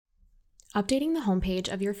Updating the homepage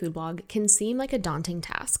of your food blog can seem like a daunting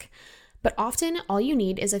task, but often all you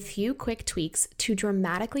need is a few quick tweaks to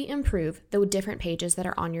dramatically improve the different pages that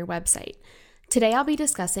are on your website. Today, I'll be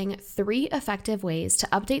discussing 3 effective ways to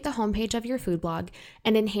update the homepage of your food blog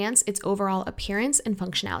and enhance its overall appearance and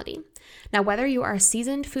functionality. Now, whether you are a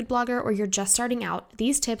seasoned food blogger or you're just starting out,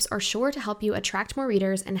 these tips are sure to help you attract more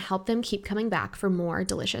readers and help them keep coming back for more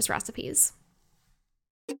delicious recipes.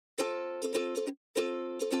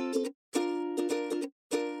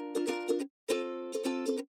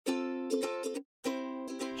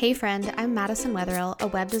 Hey friend, I'm Madison Wetherill, a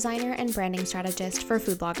web designer and branding strategist for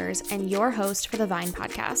food bloggers and your host for the Vine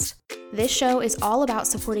podcast. This show is all about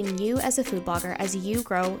supporting you as a food blogger as you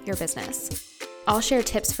grow your business. I'll share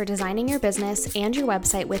tips for designing your business and your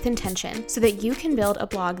website with intention so that you can build a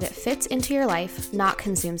blog that fits into your life, not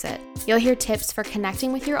consumes it. You'll hear tips for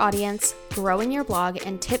connecting with your audience, growing your blog,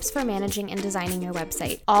 and tips for managing and designing your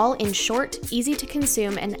website, all in short, easy to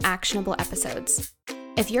consume, and actionable episodes.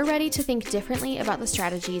 If you're ready to think differently about the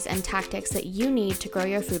strategies and tactics that you need to grow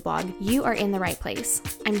your food blog, you are in the right place.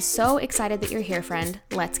 I'm so excited that you're here, friend.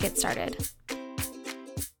 Let's get started.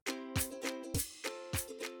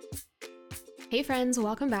 Hey friends,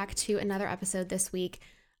 welcome back to another episode this week.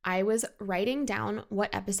 I was writing down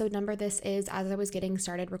what episode number this is as I was getting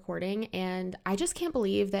started recording, and I just can't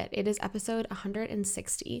believe that it is episode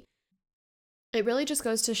 160. It really just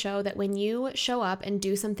goes to show that when you show up and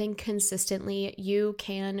do something consistently, you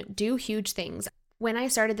can do huge things. When I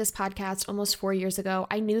started this podcast almost 4 years ago,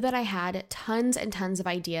 I knew that I had tons and tons of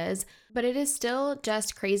ideas, but it is still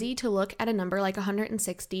just crazy to look at a number like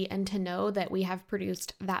 160 and to know that we have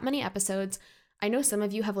produced that many episodes. I know some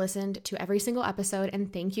of you have listened to every single episode,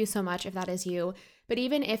 and thank you so much if that is you. But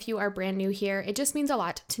even if you are brand new here, it just means a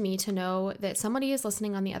lot to me to know that somebody is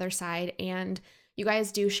listening on the other side, and you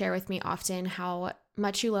guys do share with me often how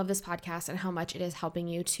much you love this podcast and how much it is helping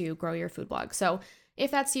you to grow your food blog. So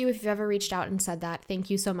if that's you, if you've ever reached out and said that, thank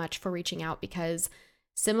you so much for reaching out, because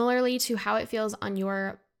similarly to how it feels on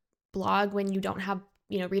your blog when you don't have,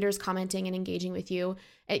 readers commenting and engaging with you,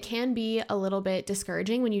 it can be a little bit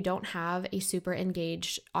discouraging when you don't have a super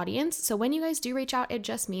engaged audience. So when you guys do reach out, it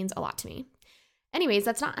just means a lot to me. Anyways,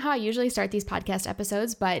 that's not how I usually start these podcast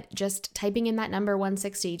episodes, but just typing in that number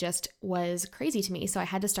 160 just was crazy to me. So I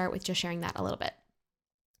had to start with just sharing that a little bit.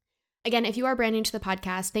 Again, if you are brand new to the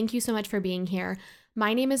podcast, thank you so much for being here.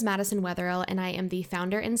 My name is Madison Wetherill, and I am the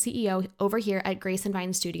founder and CEO over here at Grace and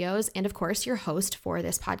Vine Studios, and of course, your host for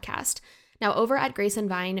this podcast. Now, over at Grace and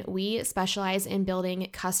Vine, we specialize in building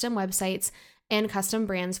custom websites and custom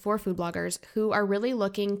brands for food bloggers who are really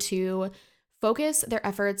looking to focus their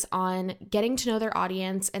efforts on getting to know their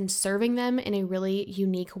audience and serving them in a really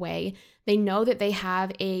unique way. They know that they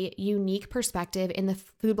have a unique perspective in the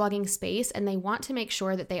food blogging space, and they want to make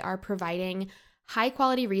sure that they are providing high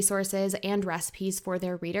quality resources and recipes for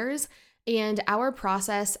their readers. And our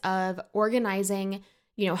process of organizing,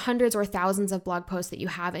 hundreds or thousands of blog posts that you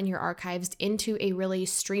have in your archives into a really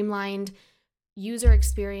streamlined, user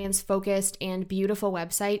experience focused and beautiful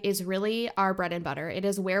website is really our bread and butter. It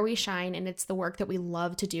is where we shine, and it's the work that we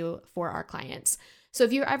love to do for our clients. So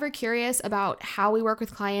if you're ever curious about how we work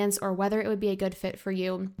with clients or whether it would be a good fit for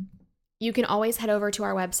you, you can always head over to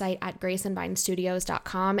our website at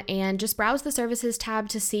graceandvinestudios.com and just browse the services tab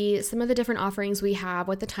to see some of the different offerings we have,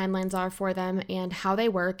 what the timelines are for them, and how they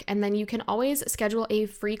work. And then you can always schedule a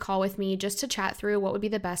free call with me just to chat through what would be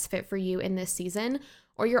the best fit for you in this season.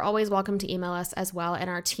 Or you're always welcome to email us as well, and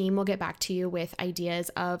our team will get back to you with ideas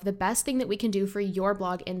of the best thing that we can do for your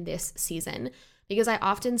blog in this season. Because I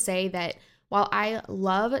often say that while I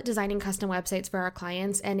love designing custom websites for our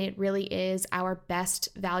clients, and it really is our best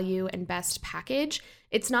value and best package,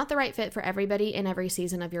 it's not the right fit for everybody in every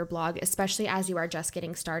season of your blog, especially as you are just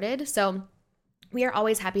getting started. So we are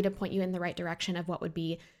always happy to point you in the right direction of what would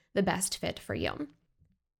be the best fit for you.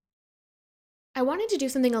 I wanted to do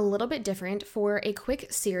something a little bit different for a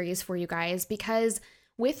quick series for you guys, because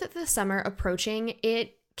with the summer approaching,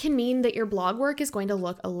 it can mean that your blog work is going to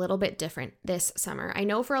look a little bit different this summer. I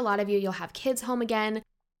know for a lot of you, you'll have kids home again,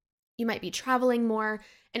 you might be traveling more,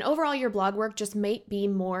 and overall your blog work just might be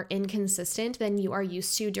more inconsistent than you are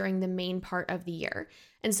used to during the main part of the year.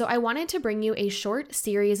 And so I wanted to bring you a short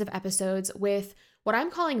series of episodes with what I'm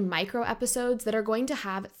calling micro episodes that are going to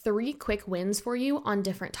have 3 quick wins for you on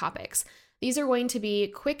different topics. These are going to be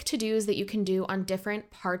quick to-dos that you can do on different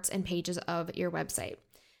parts and pages of your website.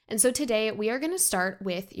 And so today we are going to start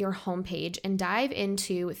with your homepage and dive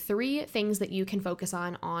into 3 things that you can focus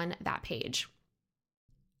on that page.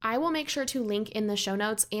 I will make sure to link in the show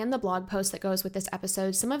notes and the blog post that goes with this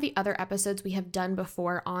episode some of the other episodes we have done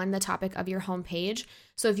before on the topic of your homepage.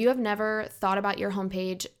 So if you have never thought about your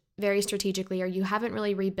homepage very strategically, or you haven't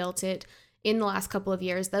really rebuilt it in the last couple of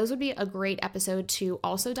years, those would be a great episode to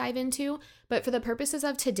also dive into. But for the purposes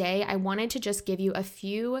of today, I wanted to just give you a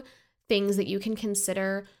few things that you can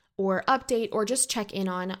consider or update or just check in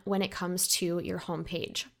on when it comes to your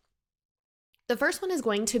homepage. The first one is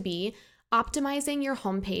going to be optimizing your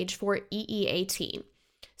homepage for EEAT.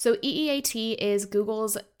 So EEAT is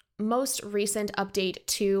Google's most recent update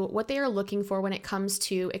to what they are looking for when it comes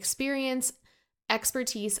to experience,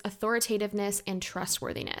 expertise, authoritativeness, and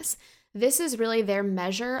trustworthiness. This is really their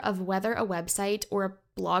measure of whether a website or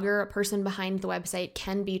a blogger, a person behind the website,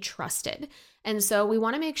 can be trusted. And so we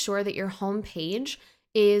want to make sure that your homepage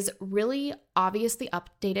is really obviously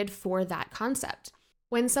updated for that concept.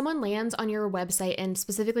 When someone lands on your website and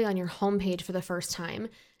specifically on your homepage for the first time,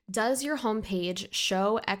 does your homepage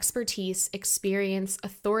show expertise, experience,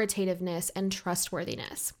 authoritativeness, and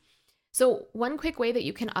trustworthiness? So one quick way that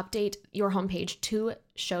you can update your homepage to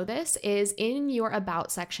show this is in your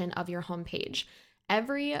About section of your homepage.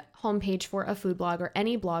 Every homepage for a food blog, or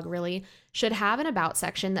any blog really, should have an About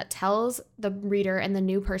section that tells the reader and the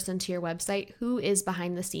new person to your website who is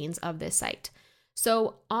behind the scenes of this site.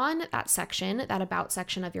 So on that section, that About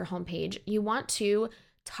section of your homepage, you want to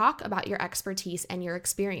talk about your expertise and your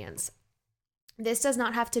experience. This does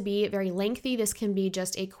not have to be very lengthy. This can be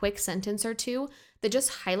just a quick sentence or two that just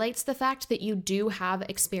highlights the fact that you do have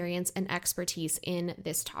experience and expertise in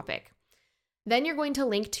this topic. Then you're going to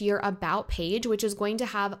link to your About page, which is going to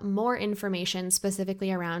have more information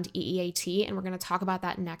specifically around EEAT, and we're going to talk about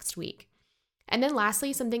that next week. And then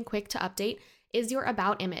lastly, something quick to update is your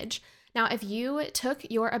About image. Now, if you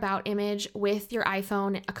took your About image with your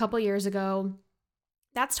iPhone a couple years ago,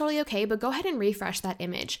 that's totally okay, but go ahead and refresh that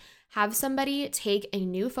image. Have somebody take a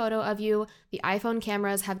new photo of you. The iPhone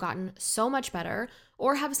cameras have gotten so much better,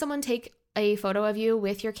 or have someone take a photo of you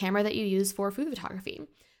with your camera that you use for food photography.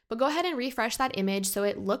 But go ahead and refresh that image so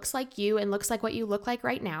it looks like you and looks like what you look like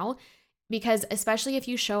right now, because especially if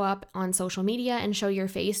you show up on social media and show your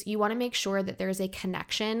face, you want to make sure that there's a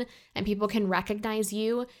connection and people can recognize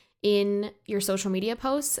you in your social media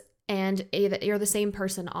posts and that you're the same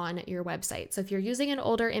person on your website. So if you're using an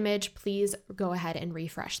older image, please go ahead and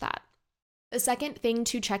refresh that. The second thing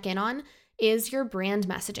to check in on is your brand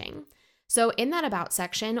messaging. So in that About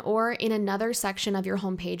section, or in another section of your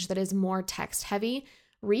homepage that is more text heavy,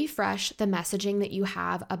 refresh the messaging that you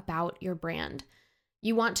have about your brand.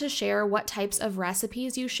 You want to share what types of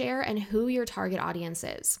recipes you share and who your target audience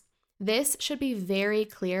is. This should be very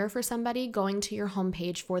clear for somebody going to your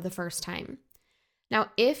homepage for the first time. Now,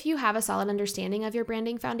 if you have a solid understanding of your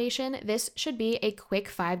branding foundation, this should be a quick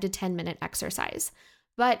 5 to 10 minute exercise.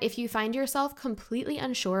 But if you find yourself completely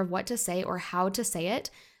unsure of what to say or how to say it,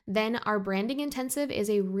 then our branding intensive is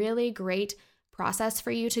a really great process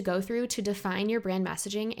for you to go through to define your brand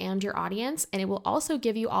messaging and your audience, and it will also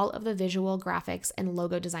give you all of the visual graphics and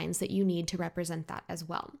logo designs that you need to represent that as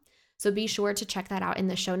well. So be sure to check that out in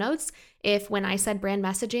the show notes if when I said brand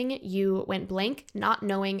messaging, you went blank, not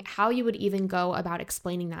knowing how you would even go about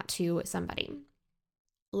explaining that to somebody.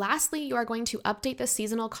 Lastly, you are going to update the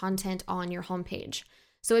seasonal content on your homepage.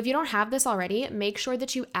 So if you don't have this already, make sure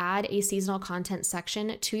that you add a seasonal content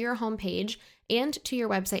section to your homepage and to your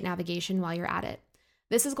website navigation while you're at it.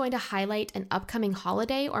 This is going to highlight an upcoming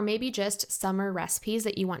holiday or maybe just summer recipes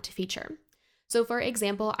that you want to feature. So for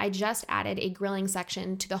example, I just added a grilling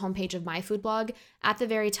section to the homepage of my food blog at the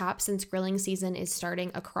very top since grilling season is starting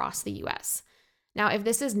across the US. Now, if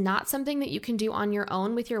this is not something that you can do on your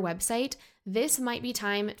own with your website, this might be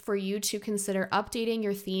time for you to consider updating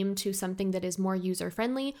your theme to something that is more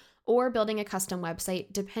user-friendly or building a custom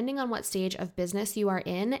website, depending on what stage of business you are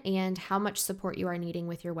in and how much support you are needing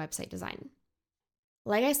with your website design.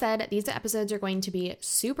 Like I said, these episodes are going to be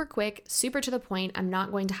super quick, super to the point. I'm not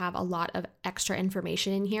going to have a lot of extra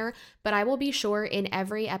information in here, but I will be sure in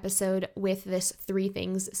every episode with this 3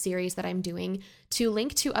 things series that I'm doing to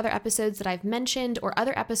link to other episodes that I've mentioned or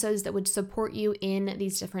other episodes that would support you in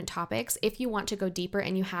these different topics if you want to go deeper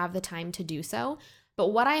and you have the time to do so. But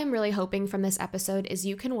what I am really hoping from this episode is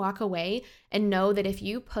you can walk away and know that if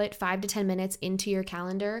you put 5 to 10 minutes into your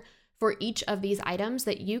calendar for each of these items,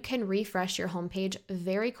 that you can refresh your homepage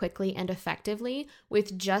very quickly and effectively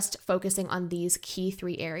with just focusing on these key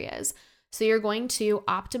 3 areas. So you're going to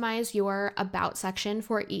optimize your About section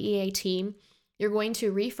for EEAT. You're going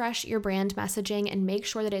to refresh your brand messaging and make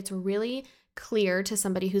sure that it's really clear to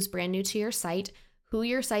somebody who's brand new to your site who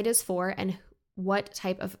your site is for and what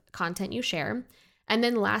type of content you share. And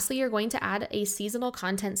then lastly, you're going to add a seasonal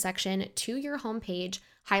content section to your homepage,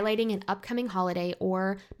 highlighting an upcoming holiday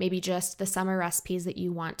or maybe just the summer recipes that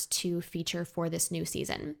you want to feature for this new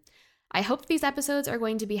season. I hope these episodes are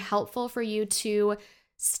going to be helpful for you to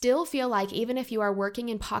still feel like, even if you are working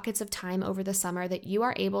in pockets of time over the summer, that you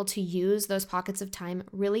are able to use those pockets of time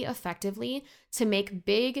really effectively to make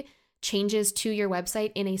big changes to your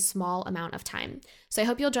website in a small amount of time. So I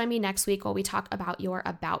hope you'll join me next week while we talk about your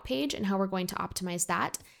About page and how we're going to optimize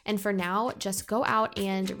that. And for now, just go out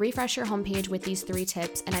and refresh your homepage with these 3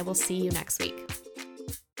 tips, and I will see you next week.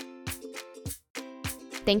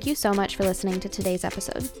 Thank you so much for listening to today's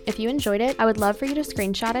episode. If you enjoyed it, I would love for you to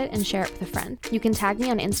screenshot it and share it with a friend. You can tag me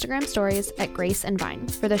on Instagram stories at Grace and Vine.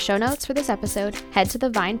 For the show notes for this episode, head to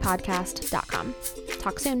thevinepodcast.com.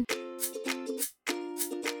 Talk soon.